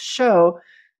about, just to show,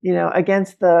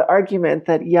 against the argument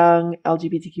that young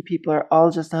LGBTQ people are all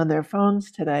just on their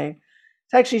phones today,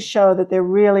 to actually show that there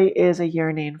really is a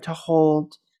yearning to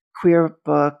hold queer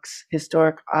books,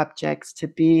 historic objects, to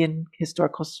be in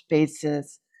historical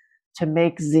spaces, to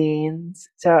make zines.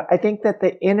 So I think that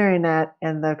the internet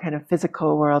and the kind of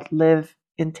physical world live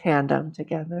in tandem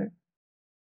together.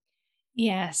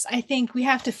 Yes, I think we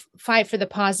have to fight for the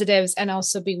positives and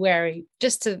also be wary,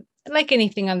 just to, like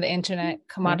anything on the internet,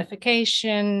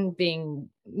 commodification, being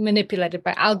manipulated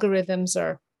by algorithms,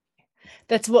 or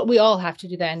that's what we all have to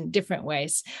do then in different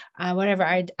ways, whatever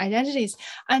our identities.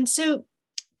 And so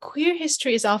queer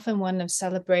history is often one of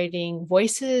celebrating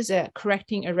voices,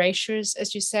 correcting erasures,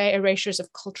 as you say, erasures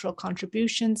of cultural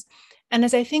contributions. And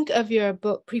as I think of your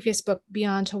previous book,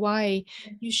 Beyond Hawaii,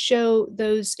 you show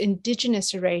those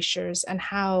indigenous erasures and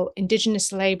how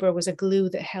indigenous labor was a glue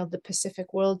that held the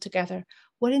Pacific world together.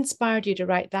 What inspired you to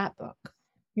write that book?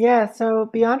 Yeah, so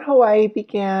Beyond Hawaii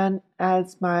began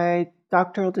as my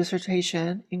doctoral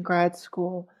dissertation in grad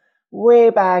school way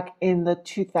back in the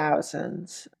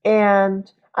 2000s. And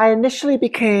I initially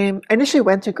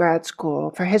went to grad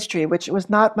school for history, which was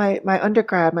not my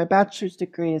undergrad. My bachelor's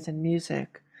degree is in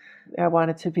music. I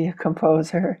wanted to be a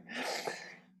composer,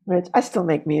 which I still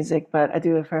make music, but I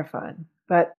do it for fun.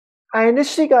 But I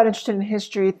initially got interested in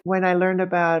history when I learned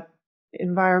about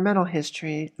environmental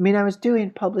history. I was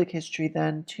doing public history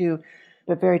then too,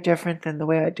 but very different than the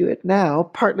way I do it now,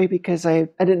 partly because I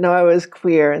didn't know I was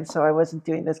queer, and so I wasn't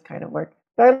doing this kind of work.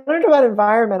 But I learned about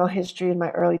environmental history in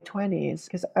my early 20s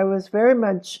because I was very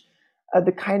much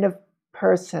the kind of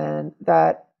person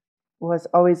that was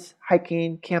always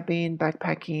hiking, camping,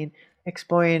 backpacking,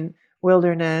 exploring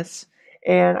wilderness.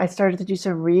 And I started to do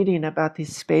some reading about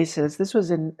these spaces. This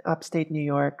was in upstate New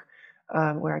York,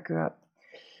 where I grew up.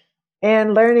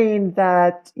 And learning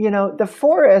that, the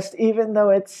forest, even though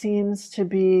it seems to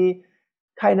be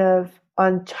kind of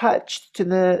untouched to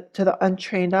the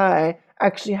untrained eye,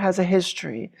 actually has a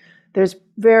history. There's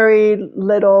very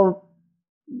little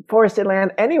forested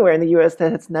land anywhere in the US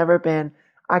that has never been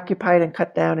occupied and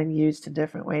cut down and used in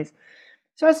different ways.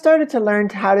 So I started to learn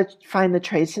how to find the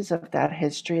traces of that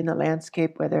history in the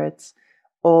landscape, whether it's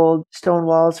old stone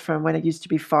walls from when it used to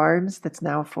be farms that's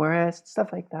now forest,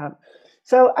 stuff like that.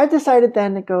 So I decided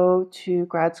then to go to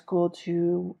grad school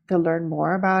to learn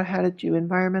more about how to do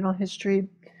environmental history.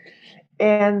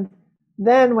 And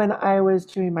then when I was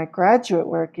doing my graduate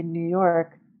work in New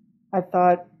York, I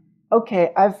thought,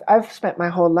 okay, I've spent my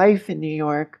whole life in New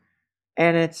York,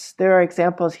 and there are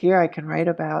examples here I can write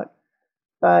about,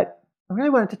 but I really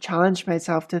wanted to challenge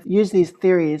myself to use these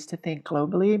theories to think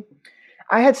globally.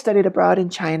 I had studied abroad in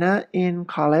China in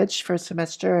college for a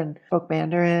semester and spoke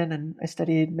Mandarin, and I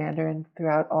studied Mandarin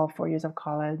throughout all 4 years of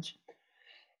college.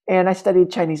 And I studied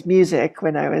Chinese music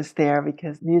when I was there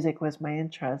because music was my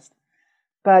interest.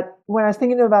 But when I was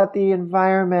thinking about the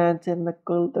environment and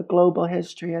the global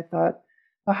history, I thought,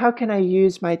 well, how can I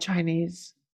use my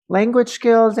Chinese language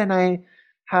skills? And I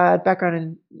had background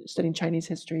in studying Chinese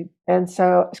history. And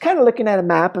so I was kind of looking at a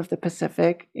map of the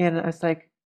Pacific, and I was like,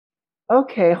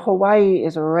 okay, Hawaii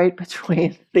is right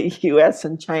between the US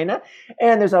and China.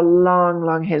 And there's a long,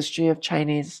 long history of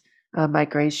Chinese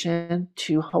migration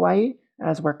to Hawaii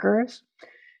as workers.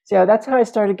 So that's how I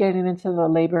started getting into the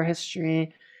labor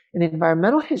history and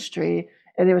environmental history.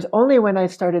 And it was only when I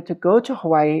started to go to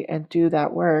Hawaii and do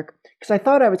that work, because I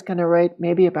thought I was going to write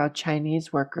maybe about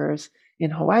Chinese workers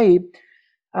in Hawaii,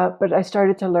 but I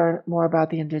started to learn more about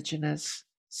the indigenous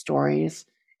stories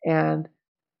and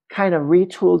kind of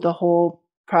retooled the whole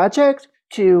project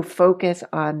to focus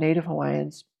on Native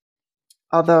Hawaiians.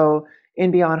 Although in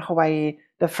Beyond Hawaii,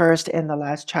 the first and the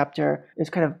last chapter is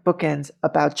kind of bookends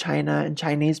about China and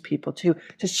Chinese people too,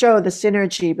 to show the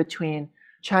synergy between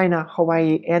China,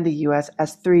 Hawaii, and the US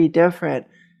as three different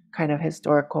kind of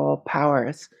historical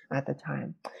powers at the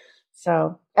time.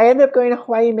 So I ended up going to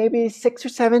Hawaii maybe 6 or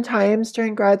 7 times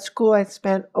during grad school. I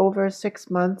spent over 6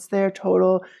 months there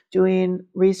total doing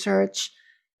research.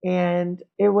 And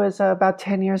it was about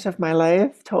 10 years of my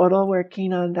life total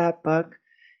working on that book.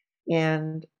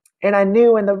 And I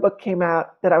knew when the book came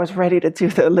out that I was ready to do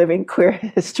the living queer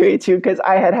history too, because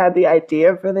I had the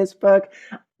idea for this book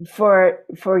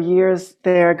for years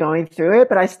there going through it,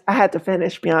 but I had to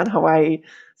finish Beyond Hawaii.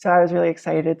 So I was really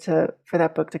excited for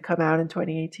that book to come out in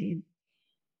 2018.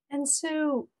 And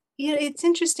so, it's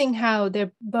interesting how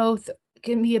they're both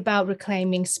can be about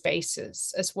reclaiming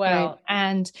spaces as well. Right.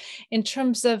 And in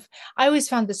terms of, I always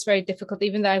found this very difficult,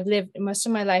 even though I've lived most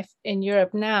of my life in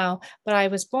Europe now, but I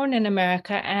was born in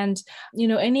America. And,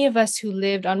 any of us who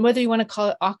lived on, whether you want to call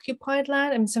it occupied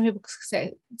land, I mean, some people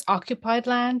say it's occupied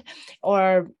land,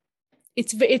 or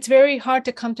it's very hard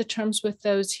to come to terms with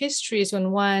those histories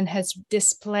when one has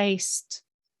displaced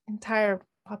entire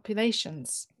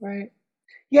populations. Right.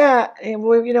 Yeah, and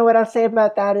what I'll say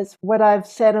about that is what I've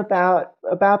said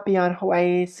about Beyond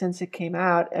Hawaii since it came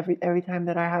out. Every time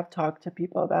that I have talked to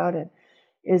people about it,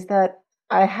 is that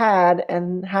I had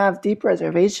and have deep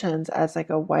reservations as like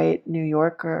a white New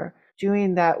Yorker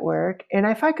doing that work. And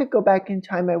if I could go back in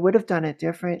time, I would have done it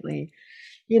differently.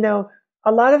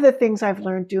 A lot of the things I've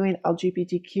learned doing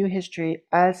LGBTQ history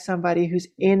as somebody who's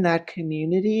in that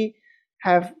community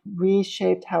have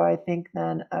reshaped how I think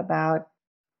then about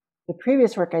the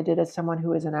previous work I did as someone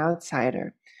who is an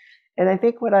outsider. And I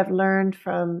think what I've learned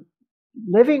from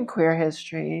living queer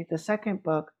history, the second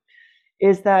book,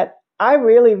 is that I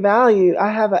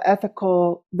have an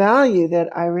ethical value that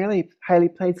I really highly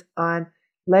place on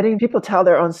letting people tell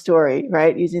their own story,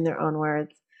 right? Using their own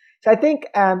words. So I think,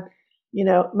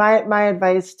 my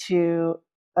advice to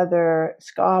other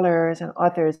scholars and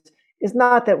authors is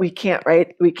not that we can't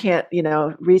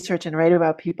research and write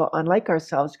about people unlike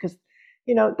ourselves, because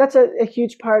that's a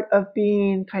huge part of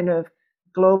being kind of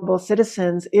global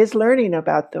citizens, is learning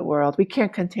about the world. We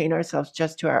can't contain ourselves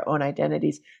just to our own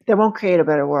identities. That won't create a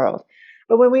better world.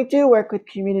 But when we do work with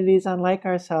communities unlike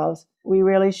ourselves, we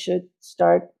really should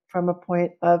start from a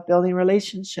point of building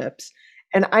relationships.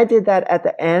 And I did that at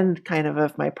the end kind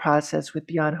of my process with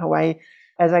Beyond Hawaii.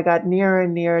 As I got nearer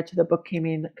and nearer to the book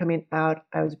coming out,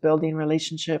 I was building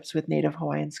relationships with Native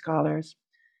Hawaiian scholars.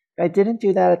 I didn't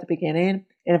do that at the beginning.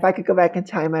 And if I could go back in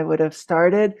time, I would have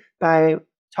started by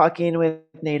talking with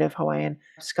Native Hawaiian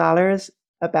scholars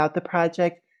about the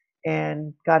project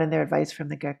and gotten their advice from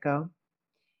the get-go.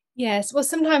 Yes, well,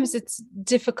 sometimes it's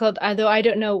difficult, although I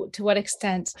don't know to what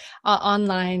extent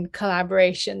online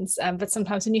collaborations, but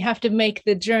sometimes when you have to make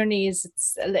the journeys,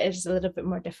 it's a little bit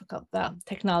more difficult. The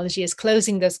technology is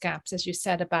closing those gaps, as you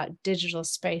said, about digital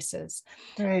spaces.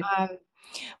 Right.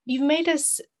 You've made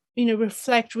us,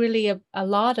 reflect really a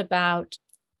lot about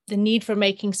the need for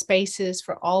making spaces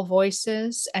for all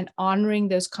voices and honoring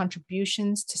those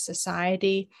contributions to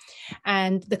society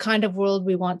and the kind of world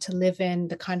we want to live in,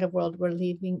 the kind of world we're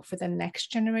leaving for the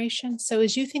next generation. So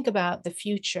as you think about the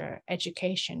future,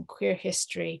 education, queer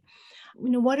history,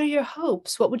 what are your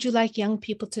hopes? What would you like young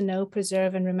people to know,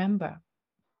 preserve, and remember?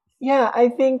 Yeah, I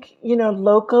think,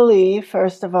 locally,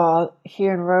 first of all,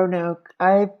 here in Roanoke,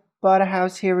 I bought a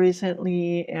house here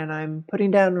recently and I'm putting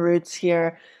down roots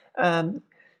here.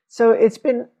 So it's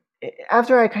been,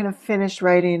 after I kind of finished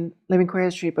writing Living Queer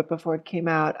History, but before it came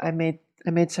out, I made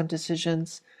some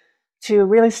decisions to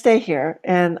really stay here,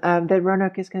 and that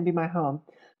Roanoke is going to be my home.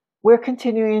 we're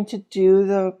continuing to do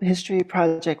the history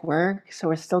project work. So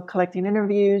we're still collecting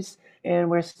interviews and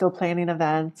we're still planning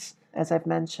events, as I've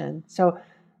mentioned. So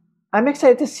I'm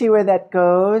excited to see where that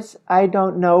goes. I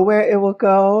don't know where it will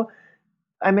go.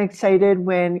 I'm excited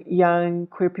when young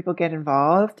queer people get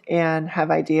involved and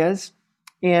have ideas.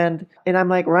 And I'm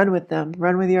like, run with them,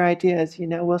 run with your ideas,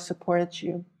 we'll support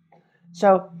you.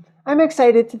 So I'm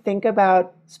excited to think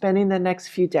about spending the next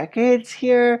few decades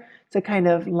here. It's a kind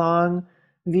of long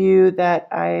view that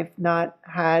I've not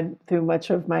had through much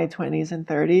of my 20s and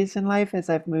 30s in life as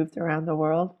I've moved around the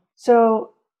world.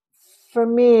 So for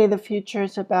me, the future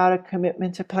is about a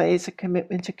commitment to place, a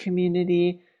commitment to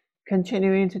community,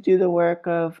 continuing to do the work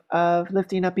of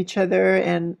lifting up each other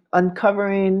and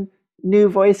uncovering new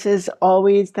voices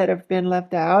always that have been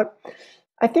left out.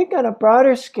 I think on a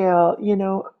broader scale,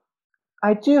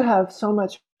 I do have so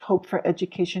much hope for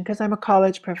education because I'm a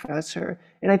college professor.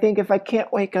 And I think if I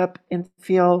can't wake up and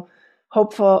feel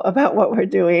hopeful about what we're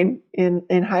doing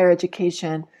in higher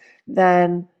education,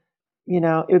 then,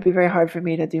 it would be very hard for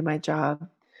me to do my job.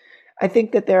 I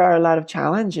think that there are a lot of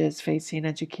challenges facing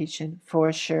education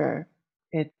for sure.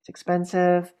 It's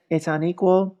expensive, it's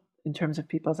unequal in terms of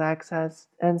people's access,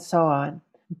 and so on.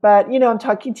 But, I'm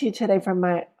talking to you today from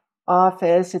my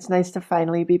office. It's nice to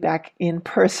finally be back in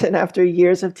person after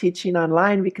years of teaching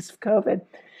online because of COVID.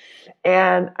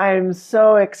 And I'm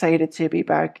so excited to be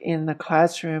back in the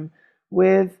classroom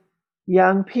with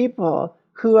young people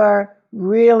who are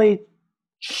really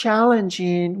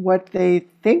challenging what they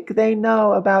think they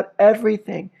know about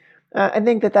everything. I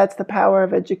think that that's the power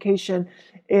of education,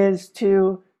 is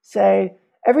to say,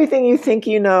 everything you think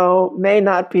you know may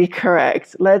not be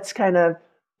correct. Let's kind of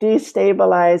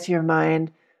destabilize your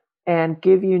mind and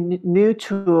give you new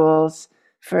tools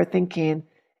for thinking.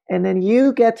 And then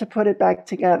you get to put it back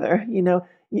together.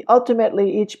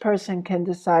 Ultimately, each person can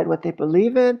decide what they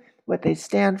believe in, what they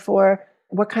stand for,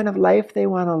 what kind of life they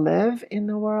want to live in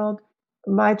the world.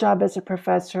 My job as a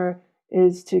professor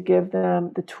is to give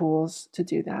them the tools to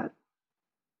do that.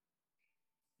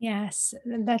 Yes,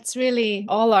 that's really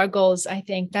all our goals, I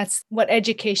think. That's what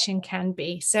education can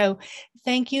be. So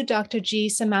thank you, Dr. G.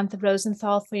 Samantha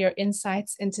Rosenthal, for your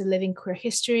insights into living queer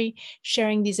history,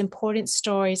 sharing these important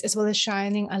stories, as well as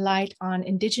shining a light on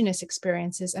Indigenous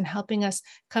experiences and helping us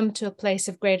come to a place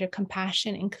of greater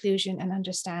compassion, inclusion, and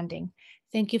understanding.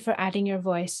 Thank you for adding your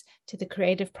voice to the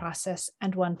Creative Process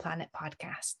and One Planet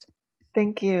podcast.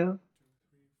 Thank you.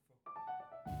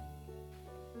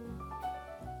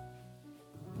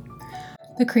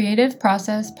 The Creative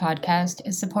Process podcast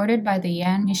is supported by the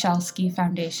Jan Michalski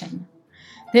Foundation.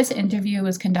 This interview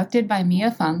was conducted by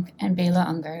Mia Funk and Bela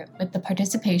Unger with the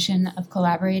participation of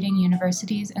collaborating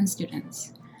universities and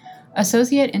students.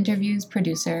 Associate Interviews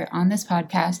producer on this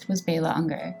podcast was Bela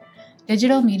Unger.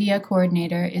 Digital media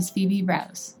coordinator is Phoebe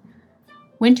Browse.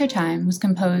 Wintertime was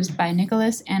composed by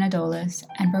Nicholas Anadolus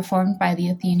and performed by the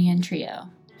Athenian Trio.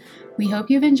 We hope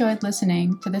you've enjoyed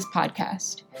listening to this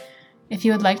podcast. If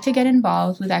you would like to get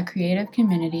involved with our creative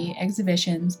community,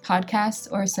 exhibitions, podcasts,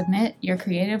 or submit your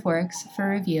creative works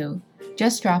for review,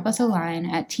 just drop us a line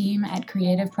at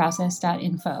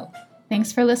team@creativeprocess.info.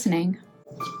 Thanks for listening.